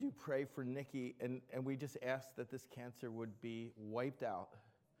pray for Nikki, and we just ask that this cancer would be wiped out.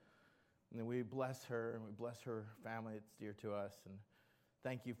 And then we bless her, and we bless her family that's dear to us. And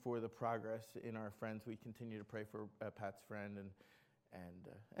thank you for the progress in our friends. We continue to pray for Pat's friend,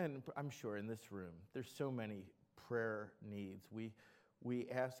 and I'm sure in this room, there's so many prayer needs. We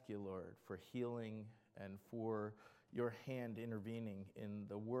ask you, Lord, for healing and for your hand intervening in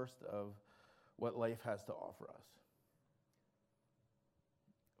the worst of what life has to offer us.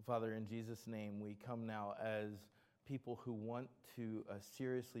 Father, in Jesus' name, we come now as people who want to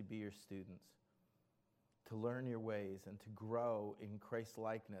seriously be your students, to learn your ways and to grow in Christ's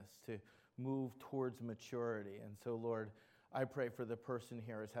likeness, to move towards maturity. And so, Lord, I pray for the person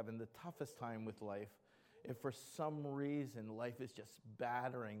here who's having the toughest time with life. If for some reason life is just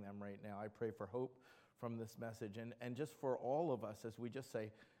battering them right now, I pray for hope from this message. And just for all of us, as we just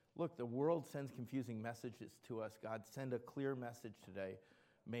say, look, the world sends confusing messages to us. God, send a clear message today.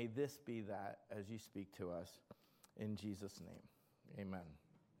 May this be that as you speak to us. In Jesus' name, amen.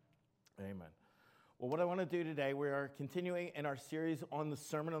 Amen. Well, what I want to do today, we are continuing in our series on the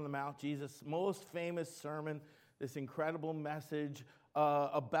Sermon on the Mount, Jesus' most famous sermon, this incredible message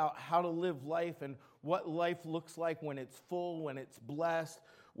about how to live life and what life looks like when it's full, when it's blessed,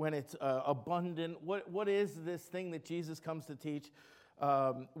 when it's abundant. What is this thing that Jesus comes to teach?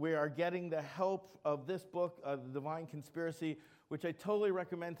 We are getting the help of this book, The Divine Conspiracy, which I totally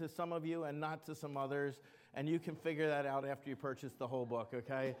recommend to some of you and not to some others. And you can figure that out after you purchase the whole book,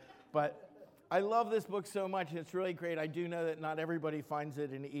 okay? But I love this book so much, and it's really great. I do know that not everybody finds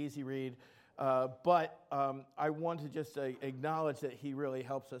it an easy read, but I want to just acknowledge that he really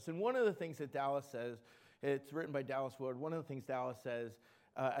helps us. And one of the things that Dallas says, it's written by Dallas Willard, one of the things Dallas says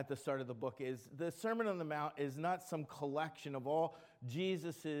at the start of the book is the Sermon on the Mount is not some collection of all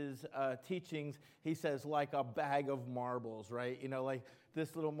Jesus's teachings. He says like a bag of marbles, right? You know, like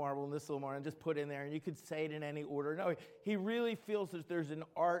this little marble and this little marble, and just put in there, and you could say it in any order. No, he really feels that there's an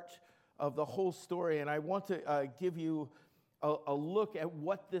arch of the whole story, and I want to give you a look at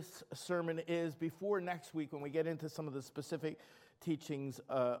what this sermon is before next week when we get into some of the specific teachings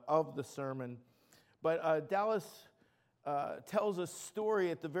of the sermon. But Dallas tells a story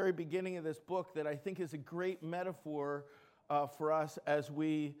at the very beginning of this book that I think is a great metaphor for us as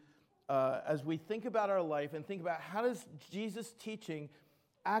we think about our life and think about how does Jesus' teaching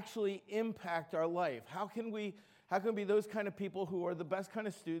actually impact our life? How can we be those kind of people who are the best kind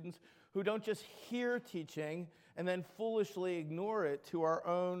of students who don't just hear teaching and then foolishly ignore it to our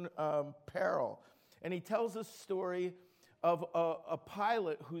own peril? And he tells a story of a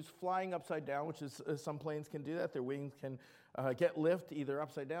pilot who's flying upside down, which is some planes can do that. Their wings can get lift either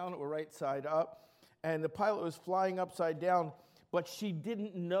upside down or right side up. And the pilot was flying upside down, but she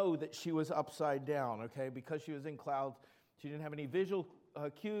didn't know that she was upside down, okay? Because she was in clouds, she didn't have any visual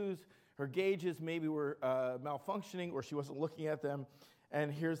cues. Her gauges maybe were malfunctioning, or she wasn't looking at them.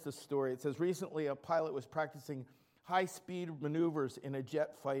 And here's the story. It says, recently a pilot was practicing high-speed maneuvers in a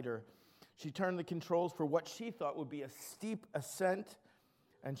jet fighter. She turned the controls for what she thought would be a steep ascent,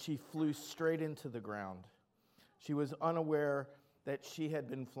 and she flew straight into the ground. She was unaware that she had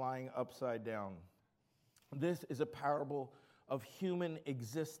been flying upside down. This is a parable of human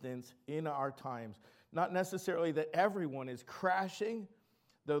existence in our times. Not necessarily that everyone is crashing,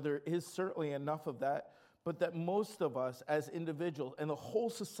 though there is certainly enough of that, but that most of us as individuals and the whole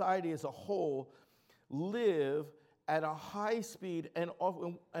society as a whole live at a high speed, and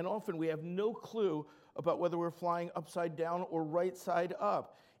often we have no clue about whether we're flying upside down or right side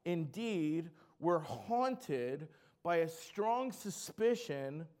up. Indeed, we're haunted by a strong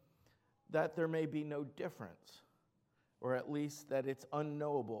suspicion that there may be no difference, or at least that it's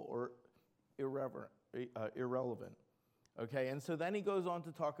unknowable or irrelevant. Okay, and so then he goes on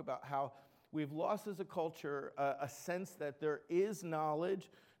to talk about how we've lost as a culture a sense that there is knowledge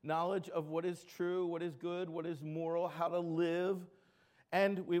of what is true, what is good, what is moral, how to live.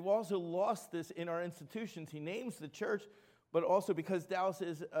 And we've also lost this in our institutions. He names the church, but also because Dallas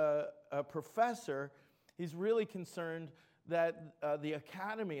is a professor, he's really concerned that the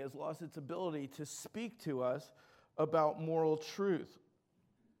academy has lost its ability to speak to us about moral truth.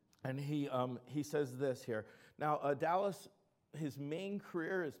 And he says this here. Now, Dallas, his main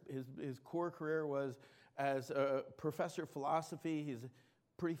career, his core career was as a professor of philosophy. He's a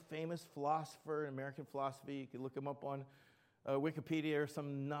pretty famous philosopher in American philosophy. You could look him up on Wikipedia or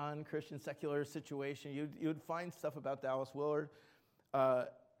some non-Christian secular situation. You'd find stuff about Dallas Willard.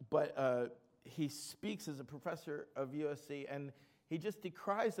 But he speaks as a professor of USC, and he just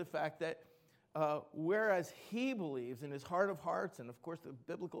decries the fact that whereas he believes in his heart of hearts, and of course the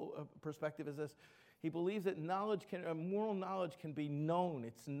biblical perspective is this, He believes that moral knowledge can be known.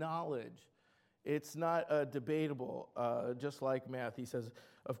 It's knowledge. It's not debatable, just like math. He says,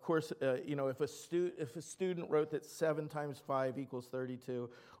 of course, if a student wrote that 7 times 5 equals 32,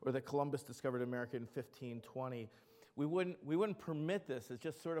 or that Columbus discovered America in 1520, we wouldn't permit this as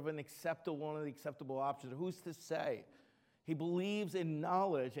just sort of one of the acceptable options. Who's to say? He believes in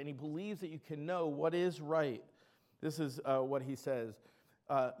knowledge, and he believes that you can know what is right. This is what he says.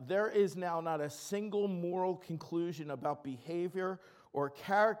 There is now not a single moral conclusion about behavior or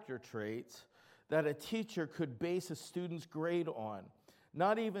character traits that a teacher could base a student's grade on,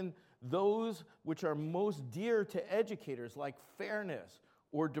 not even those which are most dear to educators, like fairness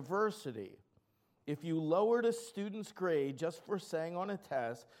or diversity. If you lowered a student's grade just for saying on a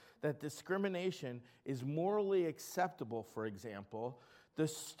test that discrimination is morally acceptable, for example, the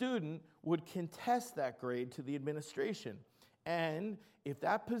student would contest that grade to the administration. And if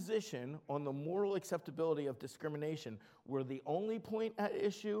that position on the moral acceptability of discrimination were the only point at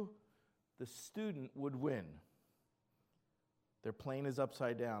issue, the student would win. Their plane is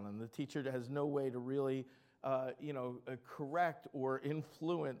upside down, and the teacher has no way to really, correct or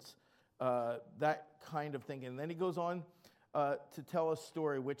influence that kind of thinking. And then he goes on to tell a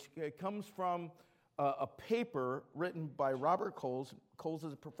story, which comes from a paper written by Robert Coles. Coles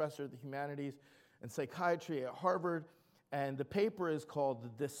is a professor of the humanities and psychiatry at Harvard, and the paper is called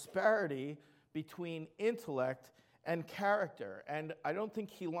The Disparity Between Intellect and Character. And I don't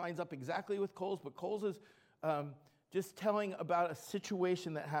think he lines up exactly with Coles, but Coles is just telling about a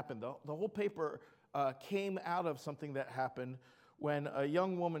situation that happened. The whole paper came out of something that happened when a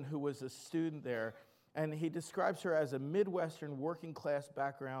young woman who was a student there, and he describes her as a Midwestern working class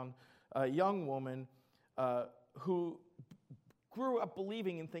background young woman who grew up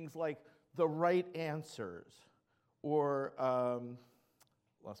believing in things like the right answers, or,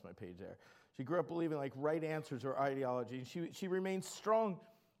 lost my page there. She grew up believing like right answers or ideology, and she remained strong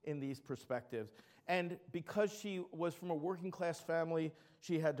in these perspectives. And because she was from a working class family,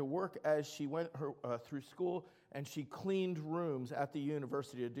 she had to work as she went through school, and she cleaned rooms at the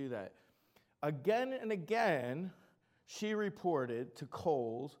university to do that. Again and again, she reported to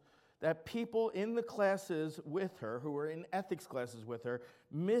Coles that people in the classes with her, who were in ethics classes with her,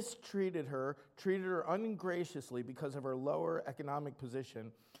 mistreated her, treated her ungraciously because of her lower economic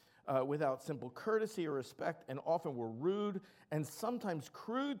position, without simple courtesy or respect, and often were rude and sometimes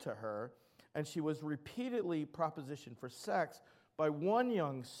crude to her. And she was repeatedly propositioned for sex by one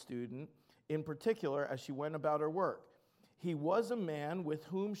young student in particular as she went about her work. He was a man with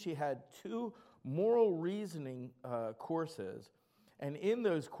whom she had 2 moral reasoning courses, and in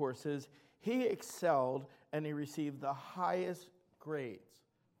those courses, he excelled and he received the highest grades.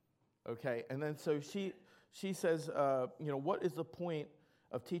 Okay, and then so she says, what is the point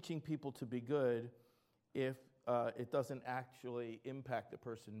of teaching people to be good if it doesn't actually impact the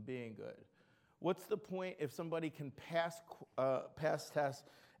person being good? What's the point if somebody can pass tests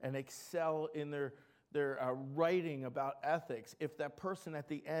and excel in their writing about ethics if that person at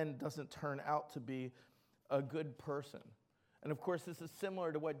the end doesn't turn out to be a good person? And of course, this is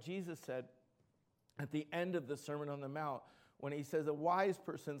similar to what Jesus said at the end of the Sermon on the Mount, when he says a wise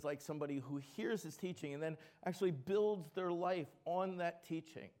person is like somebody who hears his teaching and then actually builds their life on that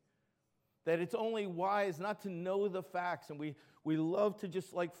teaching. That it's only wise not to know the facts, and we love to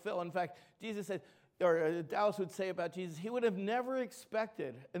just like fill. In fact, Jesus said, or Dallas would say about Jesus, he would have never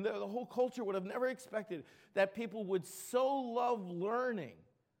expected, and the whole culture would have never expected, that people would so love learning.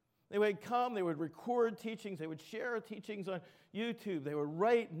 They would come, they would record teachings, they would share teachings on YouTube, they would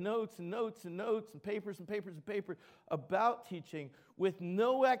write notes and notes and notes and papers and papers and papers about teaching with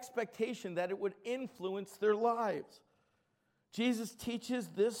no expectation that it would influence their lives. Jesus teaches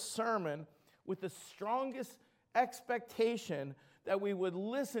this sermon with the strongest expectation that we would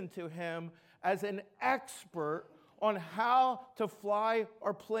listen to him as an expert on how to fly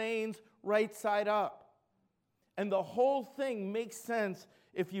our planes right side up. And the whole thing makes sense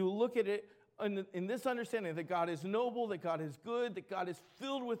if you look at it in this understanding that God is noble, that God is good, that God is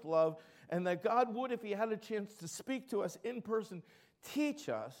filled with love, and that God would, if he had a chance to speak to us in person, teach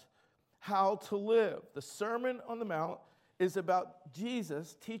us how to live. The Sermon on the Mount is about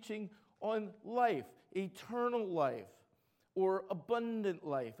Jesus teaching on life, eternal life, or abundant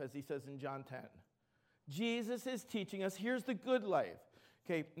life, as he says in John 10. Jesus is teaching us, here's the good life.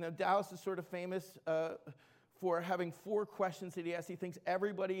 Okay, now Dallas is sort of famous for having 4 questions that he asks. He thinks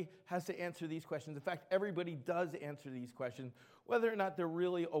everybody has to answer these questions. In fact, everybody does answer these questions, whether or not they're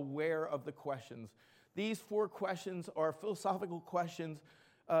really aware of the questions. These 4 questions are philosophical questions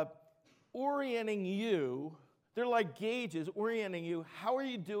orienting you They're like gauges orienting you. How are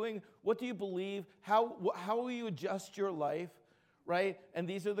you doing? What do you believe? How will you adjust your life, right? And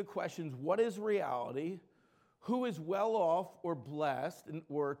these are the questions. What is reality? Who is well off or blessed?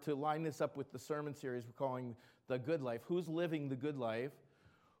 Or to line this up with the sermon series we're calling The Good Life. Who's living the good life?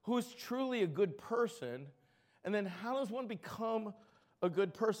 Who's truly a good person? And then how does one become a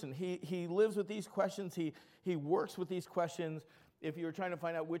good person? He lives with these questions. He works with these questions. If you were trying to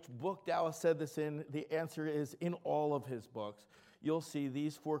find out which book Dallas said this in, the answer is in all of his books. You'll see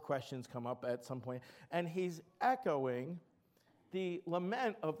these 4 questions come up at some point. And he's echoing the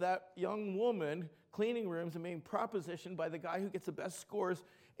lament of that young woman cleaning rooms and being propositioned by the guy who gets the best scores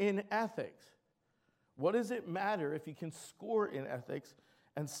in ethics. What does it matter if you can score in ethics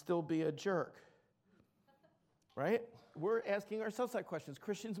and still be a jerk? Right? We're asking ourselves that question.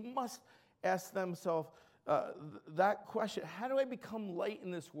 Christians must ask themselves that question. How do I become light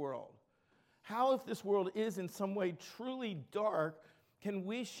in this world? How, if this world is in some way truly dark, can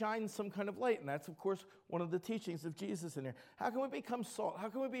we shine some kind of light? And that's, of course, one of the teachings of Jesus in here. How can we become salt? How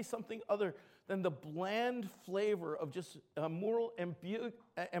can we be something other than the bland flavor of just moral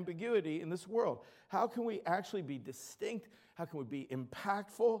ambiguity in this world? How can we actually be distinct? How can we be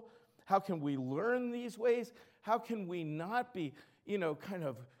impactful? How can we learn these ways? How can we not be, kind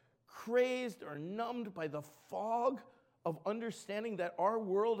of crazed or numbed by the fog of understanding that our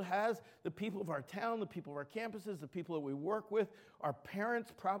world has, the people of our town, the people of our campuses, the people that we work with, our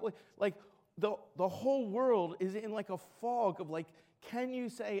parents probably, like the whole world is in like a fog of like, can you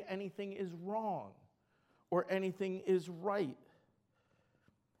say anything is wrong or anything is right?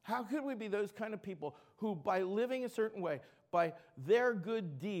 How could we be those kind of people who, by living a certain way, by their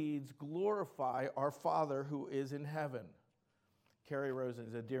good deeds, glorify our Father who is in heaven? Carrie Rosen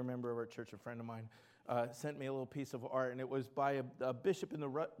is a dear member of our church, a friend of mine, sent me a little piece of art, and it was by a bishop in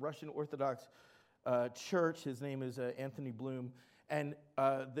the Russian Orthodox church. His name is Anthony Bloom, and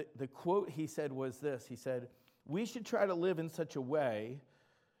the quote he said was this. He said, "We should try to live in such a way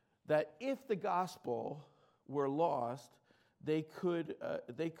that if the gospel were lost, if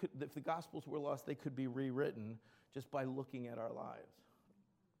the gospels were lost, they could be rewritten just by looking at our lives."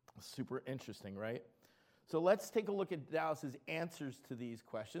 Super interesting, right? So let's take a look at Dallas's answers to these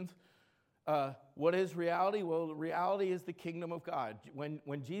questions. What is reality? Well, reality is the kingdom of God.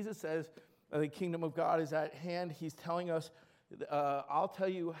 When Jesus says the kingdom of God is at hand, he's telling us, I'll tell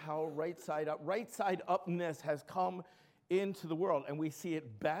you how right side upness has come into the world. And we see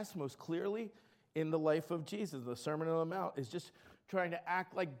it best, most clearly, in the life of Jesus. The Sermon on the Mount is just trying to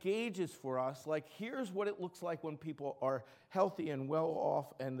act like gauges for us. Like, here's what it looks like when people are healthy and well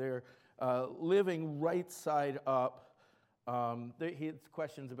off and they're living right side up. He has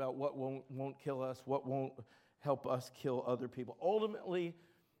questions about what won't kill us, what won't help us kill other people. Ultimately,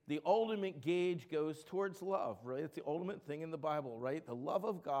 the ultimate gauge goes towards love, right? It's the ultimate thing in the Bible, right? The love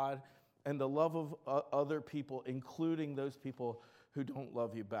of God and the love of other people, including those people who don't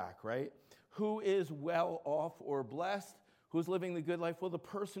love you back, right? Who is well off or blessed? Who's living the good life? Well, the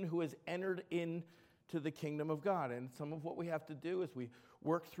person who has entered into the kingdom of God. And some of what we have to do as we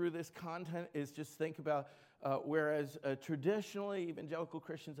work through this content is just think about, whereas traditionally evangelical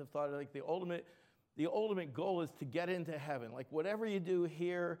Christians have thought like the ultimate goal is to get into heaven. Like whatever you do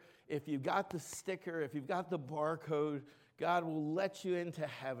here, if you've got the sticker, if you've got the barcode, God will let you into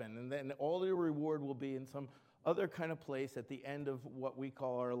heaven. And then all your reward will be in some other kind of place at the end of what we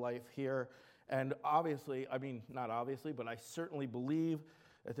call our life here. And obviously, not obviously, but I certainly believe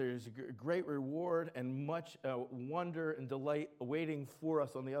that there's a great reward and much wonder and delight awaiting for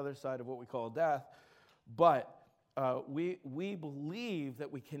us on the other side of what we call death. But we believe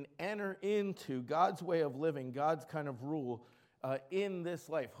that we can enter into God's way of living, God's kind of rule in this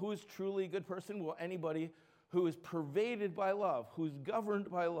life. Who is truly a good person? Well, anybody who is pervaded by love, who's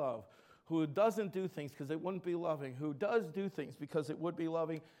governed by love, who doesn't do things because it wouldn't be loving, who does do things because it would be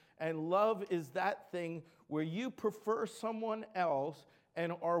loving. And love is that thing where you prefer someone else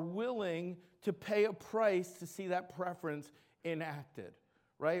and are willing to pay a price to see that preference enacted,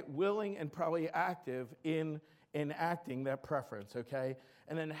 right? Willing and probably active in enacting that preference, okay?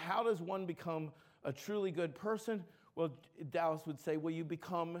 And then how does one become a truly good person? Well, Dallas would say, well, you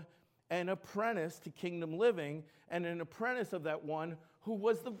become an apprentice to kingdom living and an apprentice of that one who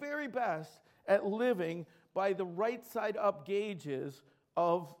was the very best at living by the right side up gauges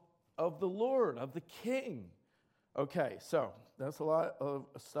of the Lord, of the King. Okay, so that's a lot of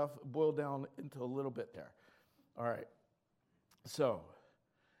stuff boiled down into a little bit there. All right, so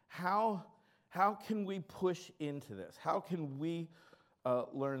how can we push into this? How can we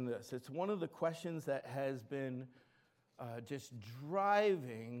learn this? It's one of the questions that has been just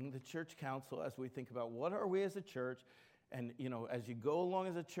driving the church council as we think about what are we as a church. And, as you go along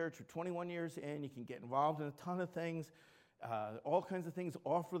as a church, for 21 years in, you can get involved in a ton of things. All kinds of things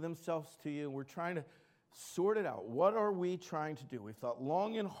offer themselves to you. We're trying to sort it out. What are we trying to do? We've thought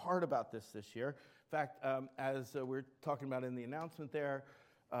long and hard about this year. In fact, as we're talking about in the announcement there,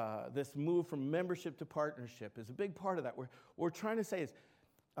 this move from membership to partnership is a big part of that. What we're trying to say is,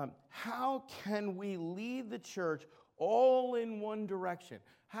 how can we lead the church all in one direction?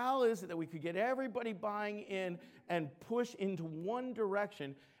 How is it that we could get everybody buying in and push into one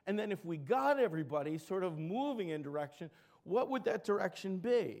direction? And then if we got everybody sort of moving in direction, what would that direction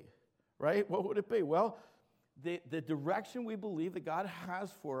be? Right? What would it be? Well, the direction we believe that God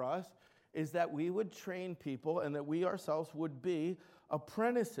has for us is that we would train people and that we ourselves would be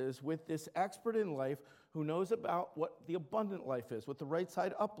apprentices with this expert in life who knows about what the abundant life is, what the right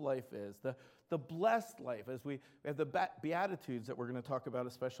side up life is, the blessed life, as we have the Beatitudes that we're going to talk about,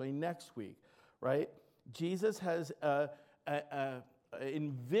 especially next week, right? Jesus has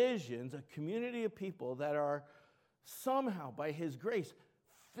envisions a community of people that are somehow, by his grace,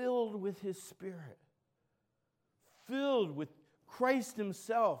 filled with his Spirit, filled with Christ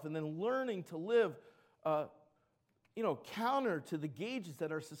himself, and then learning to live, counter to the gauges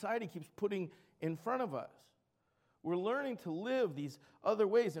that our society keeps putting in front of us. We're learning to live these other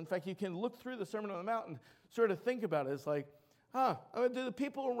ways. In fact, you can look through the Sermon on the Mount and sort of think about it. It's like, do the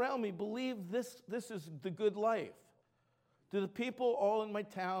people around me believe this is the good life? Do the people all in my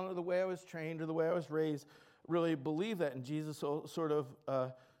town or the way I was trained or the way I was raised really believe that? And Jesus sort of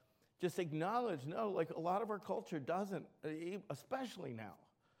just acknowledged, no, like a lot of our culture doesn't, especially now.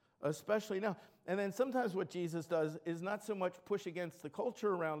 And then sometimes what Jesus does is not so much push against the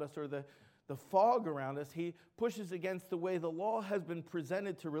culture around us or the fog around us. He pushes against the way the law has been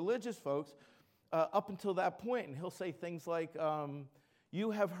presented to religious folks up until that point. And he'll say things like,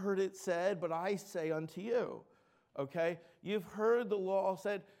 you have heard it said, but I say unto you. Okay? You've heard the law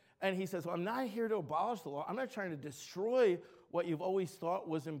said, and he says, well, I'm not here to abolish the law. I'm not trying to destroy what you've always thought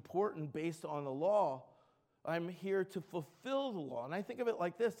was important based on the law. I'm here to fulfill the law. And I think of it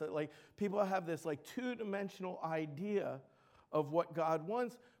like this, that like people have this like two-dimensional idea of what God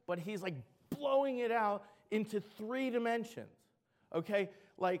wants, but he's like blowing it out into 3 dimensions. Okay?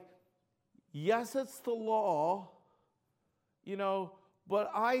 Like, yes, it's the law,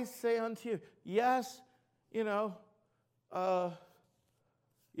 but I say unto you, yes, you're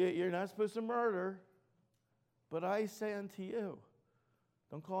not supposed to murder, but I say unto you,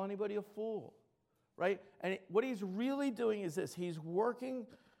 don't call anybody a fool, right? And what he's really doing is this. He's working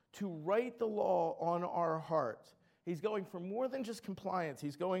to write the law on our hearts. He's going for more than just compliance.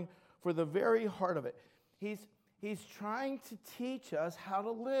 He's going for the very heart of it. He's trying to teach us how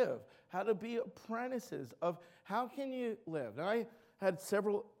to live, how to be apprentices of how can you live. And I had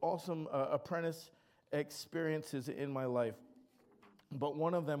several awesome apprentice experiences in my life, but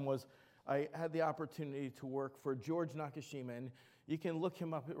one of them was I had the opportunity to work for George Nakashima, and you can look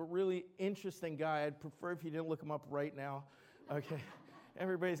him up. A really interesting guy. I'd prefer if you didn't look him up right now. Okay,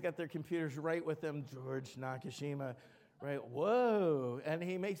 everybody's got their computers right with them. George Nakashima, right? Whoa! And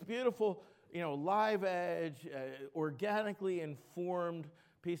he makes beautiful, live edge, organically informed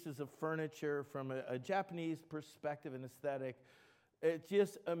pieces of furniture from a Japanese perspective and aesthetic. It's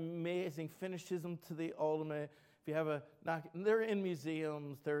just amazing. Finishes them to the ultimate. If you have they're in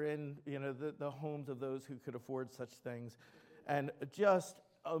museums, they're in the homes of those who could afford such things, and just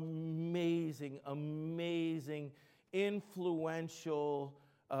amazing, influential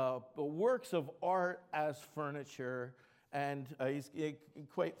works of art as furniture, and he's a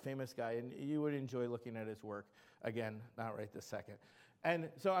quite famous guy, and you would enjoy looking at his work. Again, not right this second. And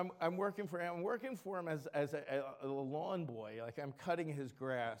so I'm working for him. I'm working for him as a lawn boy. Like I'm cutting his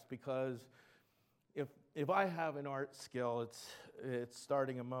grass because if I have an art skill, it's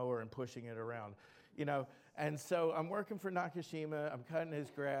starting a mower and pushing it around, And so I'm working for Nakashima. I'm cutting his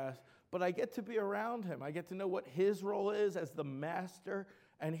grass, but I get to be around him. I get to know what his role is as the master,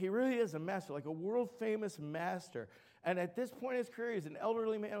 and he really is a master, like a world-famous master. And at this point in his career, he's an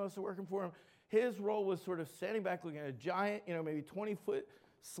elderly man also working for him. His role was sort of standing back looking at a giant, maybe 20-foot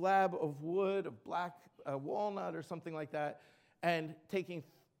slab of wood, of black walnut or something like that, and taking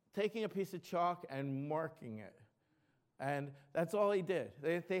a piece of chalk and marking it. And that's all he did.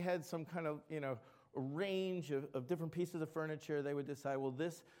 They had some kind of, range of different pieces of furniture. They would decide, well,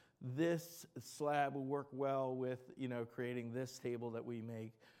 this slab will work well with, creating this table that we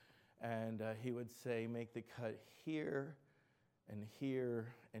make. And he would say, make the cut here and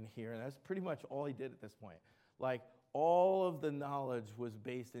here and here. And that's pretty much all he did at this point. Like, all of the knowledge was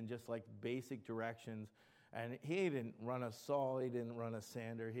based in just like basic directions. And he didn't run a saw, he didn't run a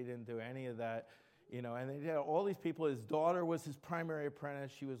sander, he didn't do any of that, and they had all these people. His daughter was his primary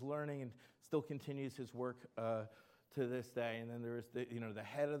apprentice. She was learning and still continues his work to this day. And then there was the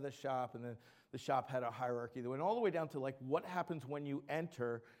head of the shop, and then the shop had a hierarchy that went all the way down to like what happens when you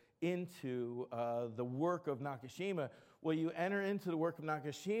enter into the work of Nakashima. Well, you enter into the work of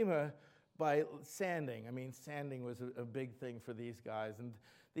Nakashima by sanding. I mean, sanding was a big thing for these guys, and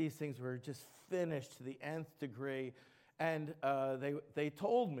these things were just finished to the nth degree. And they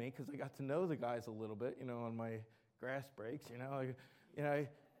told me, because I got to know the guys a little bit, on my grass breaks,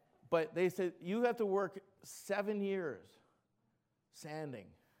 but they said, you have to work 7 years sanding.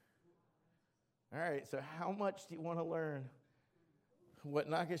 All right, so how much do you want to learn what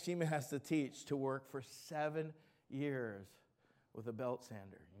Nakashima has to teach to work for 7 years with a belt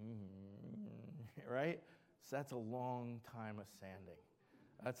sander? Right? So that's a long time of sanding.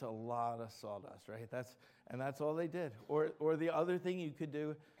 That's a lot of sawdust, right? That's all they did. Or the other thing you could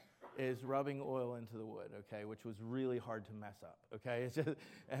do is rubbing oil into the wood, okay, which was really hard to mess up, okay? It's just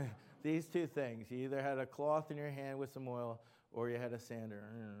these two things. You either had a cloth in your hand with some oil, or you had a sander,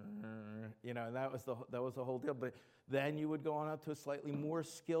 and that was the whole deal. But then you would go on up to a slightly more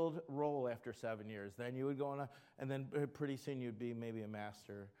skilled role after 7 years. Then you would go on up, and then pretty soon you'd be maybe a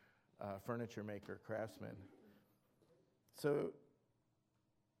master furniture maker, craftsman. So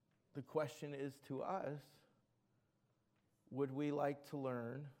the question is to us, would we like to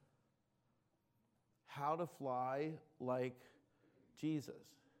learn how to fly like Jesus?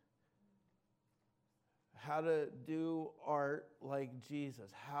 How to do art like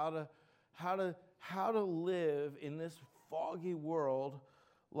Jesus? How to live in this foggy world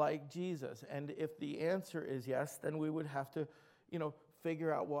like Jesus? And if the answer is yes, then we would have to,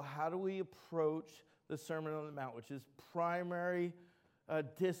 figure out, well, how do we approach the Sermon on the Mount, which is primary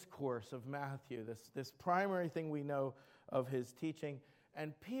discourse of Matthew, this primary thing we know of his teaching.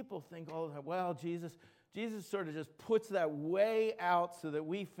 And people think all the time, well, Jesus sort of just puts that way out so that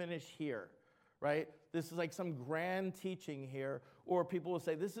we finish here, right? This is like some grand teaching here. Or people will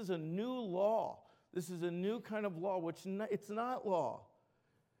say, this is a new law. This is a new kind of law, which it's not law.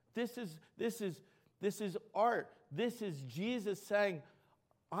 This is art. This is Jesus saying,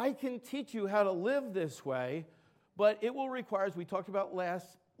 I can teach you how to live this way, but it will require, as we talked about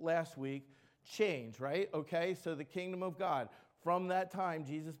last week, change, right? Okay, so the kingdom of God. From that time,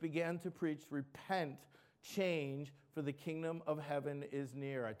 Jesus began to preach, repent, change, for the kingdom of heaven is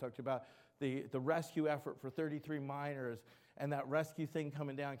near. I talked about the rescue effort for 33 miners and that rescue thing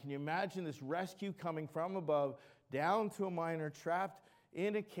coming down. Can you imagine this rescue coming from above down to a miner trapped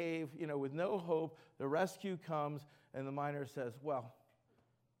in a cave, with no hope? The rescue comes, and the miner says, well,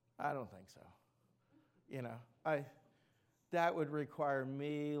 I don't think so. That would require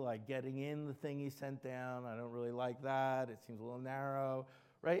me like getting in the thing he sent down. I don't really like that. It seems a little narrow,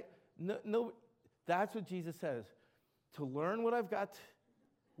 right? No, that's what Jesus says. To learn what I've got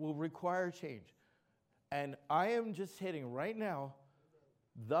will require change. And I am just hitting right now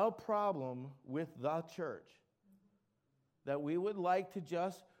the problem with the church. That we would like to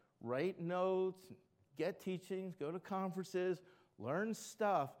just write notes, get teachings, go to conferences, learn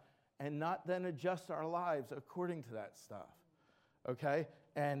stuff, and not then adjust our lives according to that stuff, okay?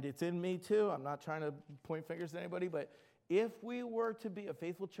 And it's in me too. I'm not trying to point fingers at anybody, but if we were to be a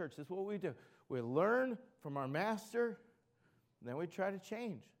faithful church, this is what we do. We learn from our master, and then we try to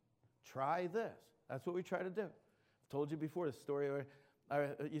change. Try this. That's what we try to do. I've told you before the story where I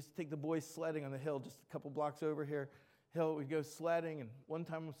used to take the boys sledding on the hill just a couple blocks over here. We'd go sledding, and one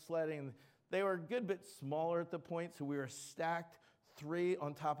time I'm sledding, and they were a good bit smaller at the point, so we were stacked 3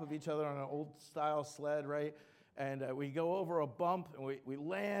 on top of each other on an old-style sled, right? And we go over a bump, and we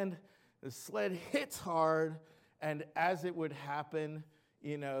land. The sled hits hard, and as it would happen,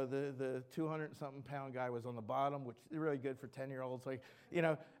 the 200-something pound guy was on the bottom, which is really good for 10-year-olds,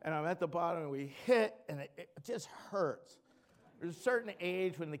 and I'm at the bottom, and we hit, and it just hurts. There's a certain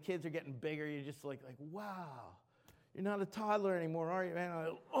age when the kids are getting bigger, you're just like, wow, you're not a toddler anymore, are you, man?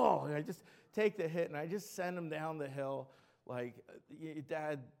 And I just take the hit, and I just send them down the hill, like,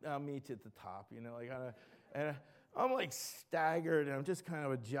 Dad, I'll meet you at the top, and I'm like staggered, and I'm just kind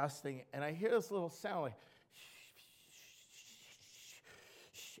of adjusting, and I hear this little sound like,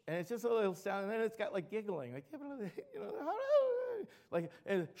 and it's just a little sound, and then it's got like giggling, and it's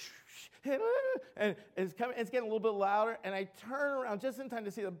coming, it's getting a little bit louder, and I turn around just in time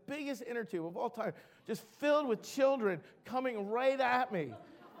to see the biggest inner tube of all time, just filled with children coming right at me,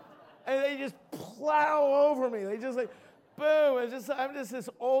 and they just plow over me. They just like, boom! I'm just this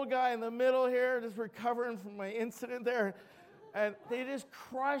old guy in the middle here, just recovering from my incident there, and they just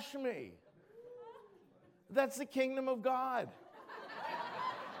crush me. That's the kingdom of God.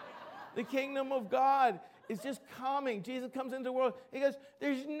 The kingdom of God is just coming. Jesus comes into the world. He goes,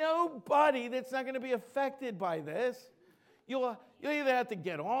 there's nobody that's not going to be affected by this. You'll either have to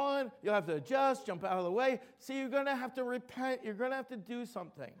get on, you'll have to adjust, jump out of the way. See, you're going to have to repent. You're going to have to do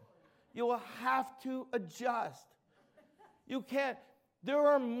something. You will have to adjust. You can't. There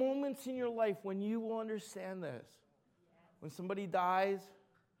are moments in your life when you will understand this. When somebody dies,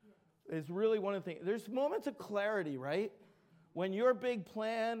 it's really one of the things. There's moments of clarity, right? When your big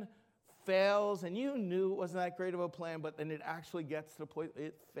plan fails, and you knew it wasn't that great of a plan, but then it actually gets to the point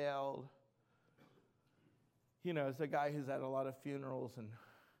it failed. You know, as a guy who's at a lot of funerals and,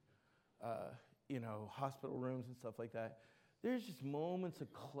 hospital rooms and stuff like that, there's just moments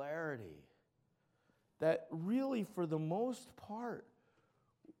of clarity that really, for the most part,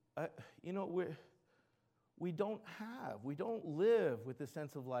 we don't have. We don't live with the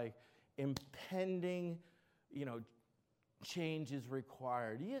sense of like impending, change is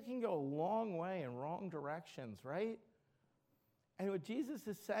required. You can go a long way in wrong directions, right? And what Jesus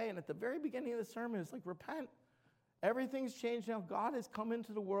is saying at the very beginning of the sermon is like, repent. Everything's changed now. God has come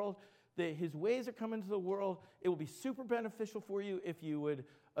into the world. His ways are coming into the world. It will be super beneficial for you if you would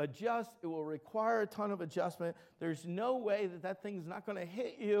adjust. It will require a ton of adjustment. There's no way that thing's not going to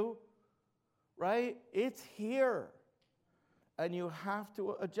hit you, right? It's here. And you have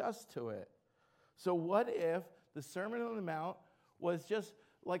to adjust to it. So what if the Sermon on the Mount was just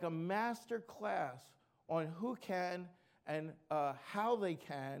like a master class on who can and how they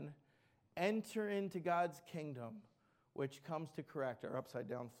can enter into God's kingdom, which comes to correct our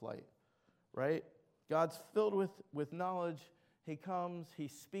upside-down flight, right? God's filled with knowledge. He comes, he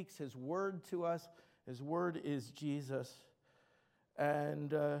speaks his word to us. His word is Jesus.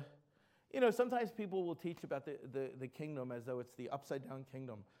 And, sometimes people will teach about the kingdom as though it's the upside-down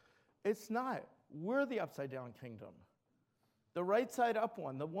kingdom. It's not. We're the upside-down kingdom. The right side up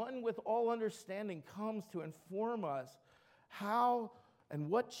one, the one with all understanding, comes to inform us how and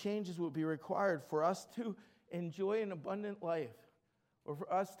what changes will be required for us to enjoy an abundant life, or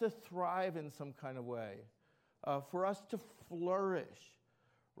for us to thrive in some kind of way, for us to flourish,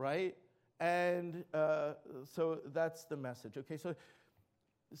 right? And so that's the message. Okay,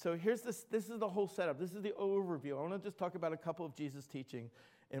 so here's this. This is the whole setup. This is the overview. I want to just talk about a couple of Jesus' teaching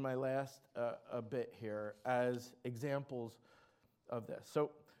in my last bit here as examples of this.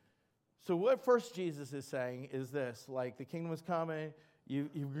 So what first Jesus is saying is this, like the kingdom is coming, you're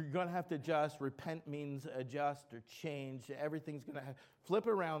going to have to adjust. Repent means adjust or change. Everything's going to flip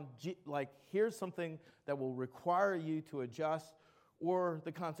around. Like here's something that will require you to adjust, or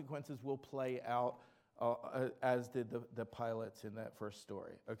the consequences will play out as did the pilots in that first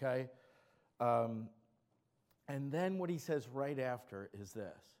story, okay? And then what he says right after is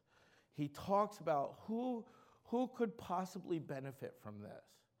this. He talks about who could possibly benefit from this.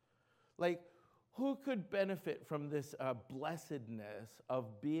 Like, who could benefit from this blessedness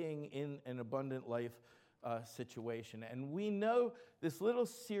of being in an abundant life situation? And we know this little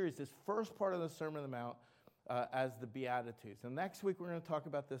series, this first part of the Sermon on the Mount, as the Beatitudes. And next week we're going to talk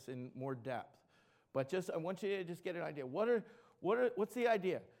about this in more depth. But I want you to just get an idea. What's the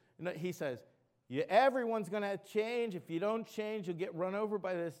idea? He says, everyone's going to change. If you don't change, you'll get run over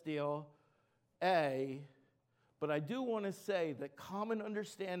by this deal. But I do want to say that common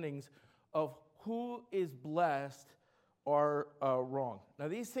understandings of who is blessed are wrong. Now,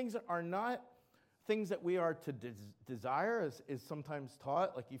 these things are not things that we are to desire, as is sometimes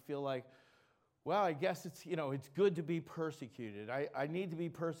taught. Like you feel like, well, I guess it's good to be persecuted. I need to be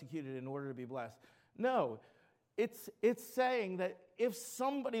persecuted in order to be blessed. No, it's saying that if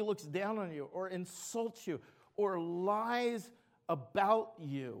somebody looks down on you or insults you or lies about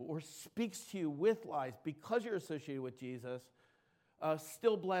you or speaks to you with lies because you're associated with Jesus,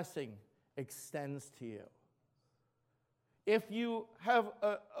 still blessing extends to you. If you have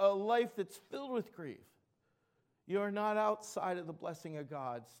a life that's filled with grief, you are not outside of the blessing of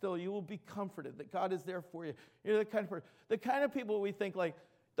God. Still, you will be comforted that God is there for you. You're the kind of people we think like,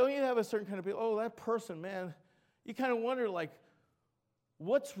 don't you have a certain kind of people? Oh, that person, man. You kind of wonder like,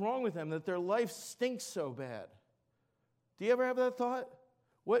 what's wrong with them that their life stinks so bad? Do you ever have that thought?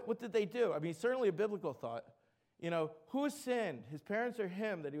 What did they do? I mean, certainly a biblical thought. Who sinned? His parents or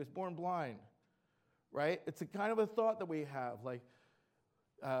him that he was born blind? Right? It's a kind of a thought that we have. Like,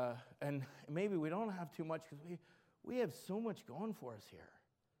 and maybe we don't have too much because we have so much going for us here.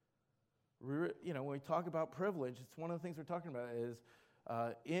 When we talk about privilege, it's one of the things we're talking about is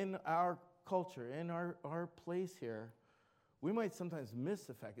in our culture, in our place here, we might sometimes miss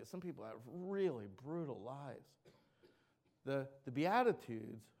the fact that some people have really brutal lives. The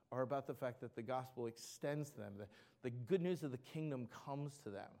Beatitudes are about the fact that the gospel extends to them. The good news of the kingdom comes to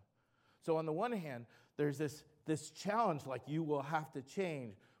them. So on the one hand, there's this challenge, like you will have to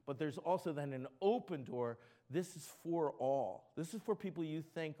change, but there's also then an open door. This is for all. This is for people you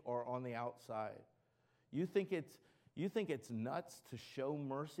think are on the outside. You think it's nuts to show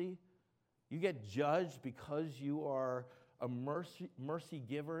mercy? You get judged because you are a mercy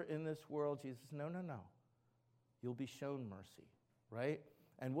giver in this world? Jesus, no. You'll be shown mercy, right?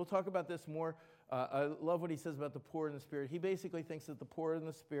 And we'll talk about this more. I love what he says about the poor in the spirit. He basically thinks that the poor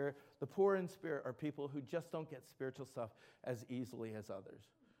in spirit are people who just don't get spiritual stuff as easily as others.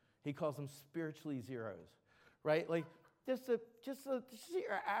 He calls them spiritually zeros, right? Like just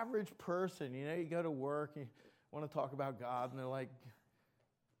your average person. You go to work and you want to talk about God, and they're like,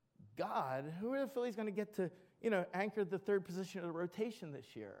 God? Who the Phillies going to get to, anchor the third position of the rotation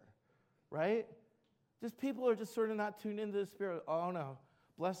this year, right? Just people are just sort of not tuned into the Spirit. Oh, no.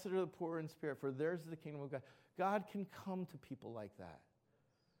 Blessed are the poor in spirit, for theirs is the kingdom of God. God can come to people like that.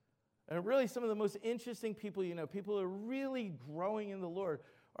 And really, some of the most interesting people people who are really growing in the Lord,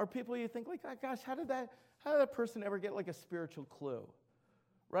 are people you think, like, oh, gosh, how did that person ever get, like, a spiritual clue,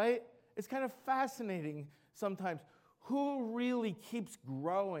 right? It's kind of fascinating sometimes who really keeps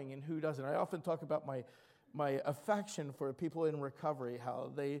growing and who doesn't. I often talk about my affection for people in recovery,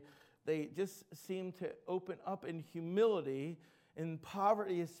 how they just seem to open up in humility, in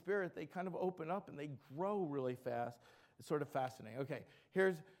poverty of spirit. They kind of open up and they grow really fast. It's sort of fascinating. Okay,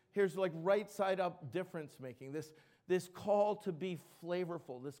 here's like right side up difference making. This call to be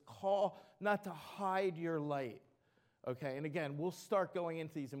flavorful. This call not to hide your light. Okay, and again, we'll start going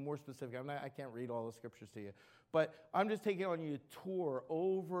into these in more specific. I can't read all the scriptures to you, but I'm just taking on you a tour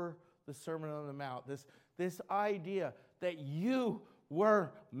over the Sermon on the Mount. This idea that you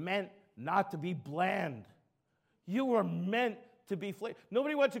were meant not to be bland. You were meant to be flavor.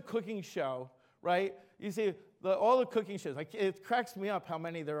 Nobody watches a cooking show, right? You see, all the cooking shows, it cracks me up how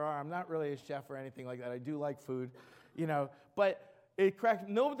many there are. I'm not really a chef or anything like that. I do like food, but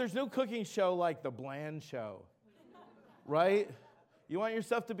there's no cooking show like the bland show, right? You want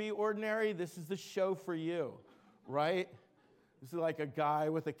yourself to be ordinary? This is the show for you, right? This is like a guy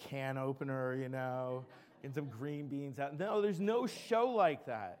with a can opener, and some green beans out. No, there's no show like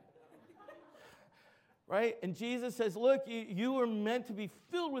that. Right? And Jesus says, look, you are meant to be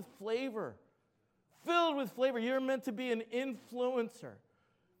filled with flavor. Filled with flavor. You're meant to be an influencer.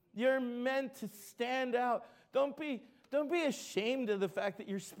 You're meant to stand out. Don't be ashamed of the fact that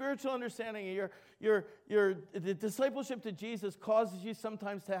your spiritual understanding and the discipleship to Jesus causes you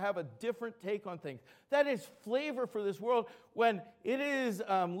sometimes to have a different take on things. That is flavor for this world when it is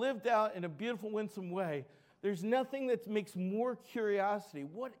lived out in a beautiful, winsome way. There's nothing that makes more curiosity.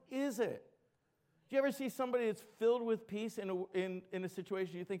 What is it? Do you ever see somebody that's filled with peace in a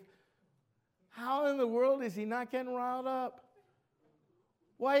situation you think, how in the world is he not getting riled up?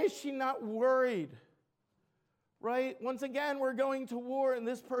 Why is she not worried? Right? Once again, we're going to war, and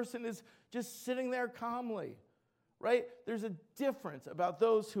this person is just sitting there calmly. Right? There's a difference about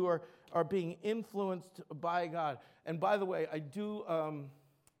those who are being influenced by God. And by the way, I do...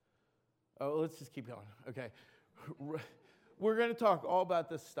 let's just keep going. Okay. We're going to talk all about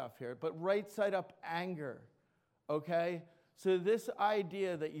this stuff here, but right side up anger, okay? So this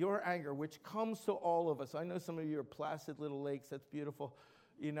idea that your anger, which comes to all of us, I know some of you are placid little lakes, that's beautiful.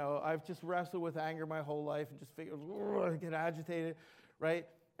 I've just wrestled with anger my whole life and just figured, I get agitated, right?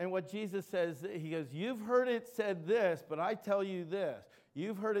 And what Jesus says, he goes, you've heard it said this, but I tell you this.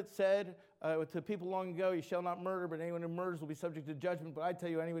 You've heard it said to people long ago, you shall not murder, but anyone who murders will be subject to judgment. But I tell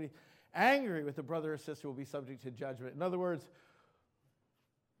you, anybody angry with a brother or sister will be subject to judgment. In other words,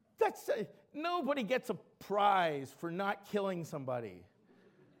 nobody gets a prize for not killing somebody,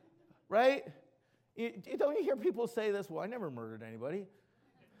 right? Don't you hear people say this? Well, I never murdered anybody.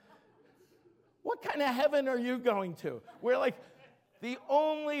 What kind of heaven are you going to? Where the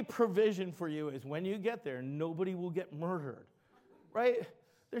only provision for you is when you get there, nobody will get murdered, right?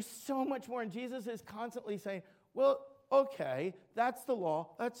 There's so much more. And Jesus is constantly saying, well, okay, that's the law.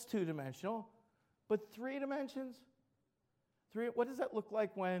 That's two-dimensional. But 3 dimensions? What does that look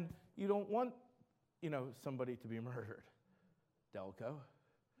like when you don't want, somebody to be murdered? Delco.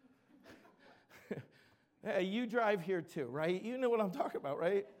 Hey, you drive here too, right? You know what I'm talking about,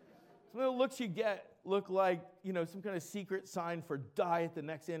 right? Some of the looks you get look like, some kind of secret sign for die at the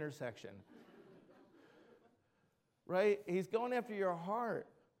next intersection. Right? He's going after your heart.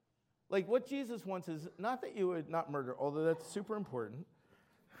 Like what Jesus wants is not that you would not murder, although that's super important.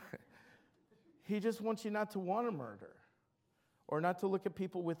 He just wants you not to want to murder or not to look at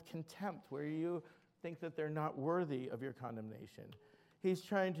people with contempt, where you think that they're not worthy of your condemnation. He's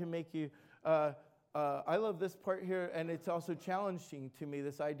trying to make you, I love this part here, and it's also challenging to me,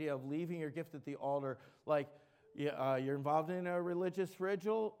 this idea of leaving your gift at the altar. Like, you're involved in a religious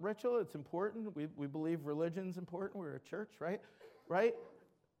ritual. It's important. We believe religion's important. We're a church, right? Right?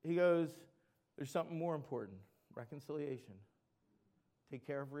 He goes, there's something more important, reconciliation. Take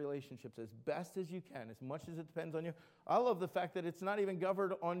care of relationships as best as you can, as much as it depends on you. I love the fact that it's not even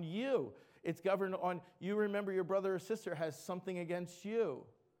governed on you. It's governed on you remember your brother or sister has something against you.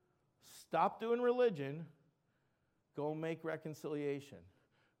 Stop doing religion. Go make reconciliation.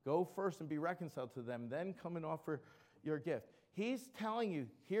 Go first and be reconciled to them. Then come and offer your gift. He's telling you,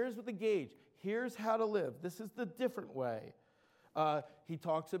 here's what the gauge. Here's how to live. This is the different way. He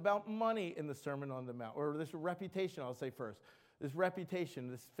talks about money in the Sermon on the Mount, or this reputation, I'll say first. This reputation,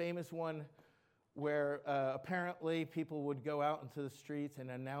 this famous one where apparently people would go out into the streets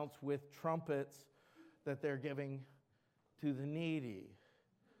and announce with trumpets that they're giving to the needy.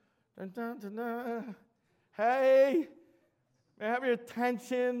 Dun, dun, dun, dun. Hey, may I have your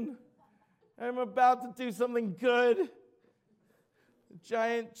attention? I'm about to do something good. A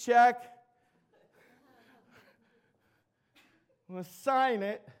giant check. I'm going to sign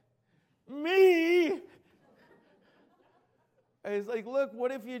it. Me? And it's like, look,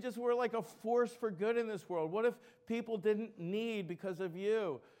 what if you just were like a force for good in this world? What if people didn't need because of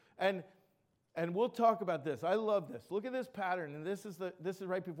you? And we'll talk about this. I love this. Look at this pattern. And this is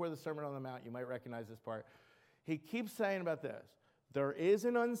right before the Sermon on the Mount. You might recognize this part. He keeps saying about this. There is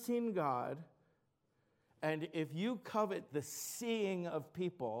an unseen God. And if you covet the seeing of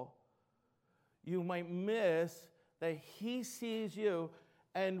people, you might miss that he sees you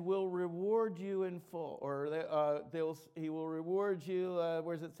and will reward you in full. Or he will reward you,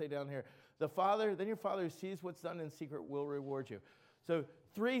 where does it say down here? The Father, then your Father who sees what's done in secret will reward you. So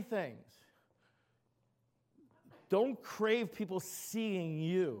 3 things. Don't crave people seeing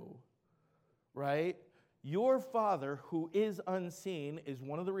you, right? Your Father who is unseen is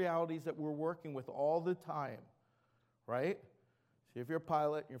one of the realities that we're working with all the time, right? See, if you're a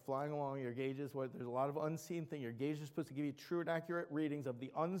pilot, you're flying along, your gauge is there's a lot of unseen things. Your gauge is supposed to give you true and accurate readings of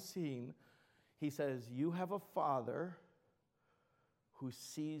the unseen. He says, you have a Father who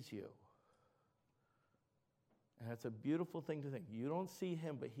sees you. And that's a beautiful thing to think. You don't see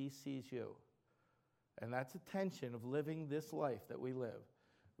him, but he sees you. And that's a tension of living this life that we live.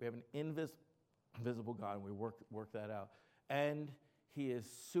 We have an invisible God, and we work that out. And he is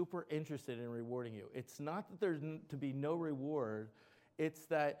super interested in rewarding you. It's not that there's to be no reward. It's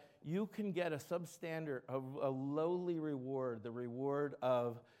that you can get a substandard of a lowly reward, the reward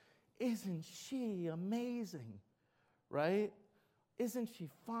of, isn't she amazing, right? Isn't she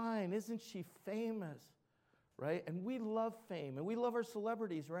fine? Isn't she famous, right? And we love fame, and we love our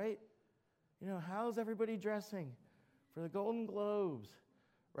celebrities, right? You know, how's everybody dressing for the Golden Globes,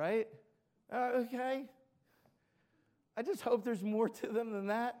 right? Okay. I just hope there's more to them than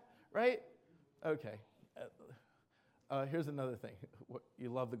that, right? Okay. Here's another thing. You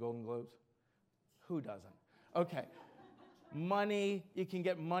love the Golden Globes? Who doesn't? Okay. Money, you can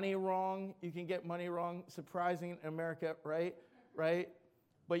get money wrong. You can get money wrong. Surprising in America, right? Right?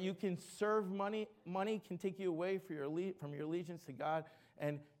 But you can serve money. Money can take you away from your allegiance to God,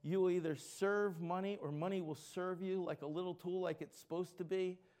 and you will either serve money or money will serve you like a little tool like it's supposed to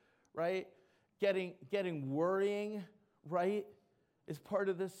be, right? Getting worrying, right, is part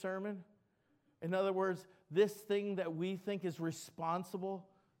of this sermon. In other words, this thing that we think is responsible.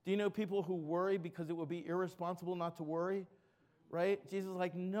 Do you know people who worry because it would be irresponsible not to worry, right? Jesus is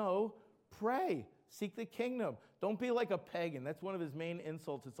like, no, pray, seek the kingdom. Don't be like a pagan. That's one of his main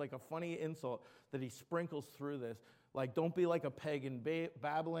insults. It's like a funny insult that he sprinkles through this. Like, don't be like a pagan,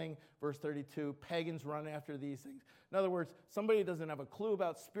 babbling, verse 32, pagans run after these things. In other words, somebody who doesn't have a clue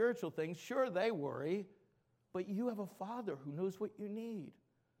about spiritual things, sure, they worry, but you have a Father who knows what you need.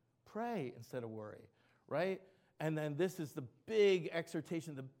 Pray instead of worry, right? And then this is the big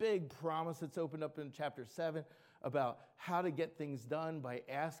exhortation, the big promise that's opened up in chapter 7 about how to get things done by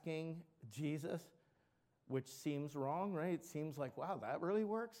asking Jesus, which seems wrong, right? It seems like, wow, that really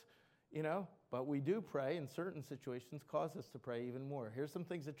works, you know? But we do pray in certain situations, cause us to pray even more. Here's some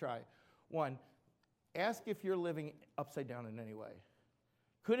things to try. 1, ask if you're living upside down in any way.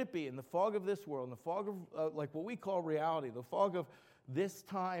 Could it be in the fog of this world, in the fog of like what we call reality, the fog of this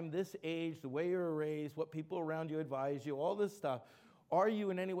time, this age, the way you were raised, what people around you advise you, all this stuff, are you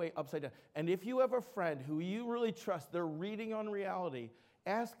in any way upside down? And if you have a friend who you really trust, they're reading on reality,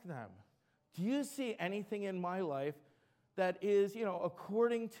 ask them, do you see anything in my life that is, you know,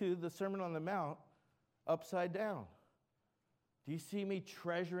 according to the Sermon on the Mount, upside down? Do you see me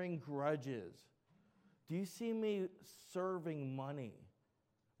treasuring grudges? Do you see me serving money?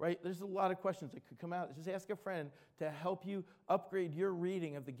 Right? There's a lot of questions that could come out. Just ask a friend to help you upgrade your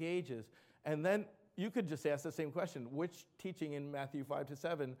reading of the gauges. And then you could just ask the same question. Which teaching in Matthew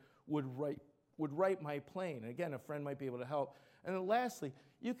 5-7 would write my plane? And again, a friend might be able to help. And then lastly,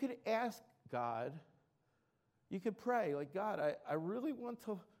 you could ask God, you could pray, like, God, I really want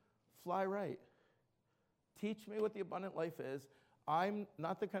to fly right. Teach me what the abundant life is. I'm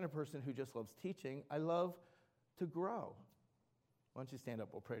not the kind of person who just loves teaching. I love to grow. Why don't you stand up?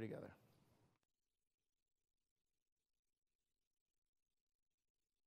 We'll pray together.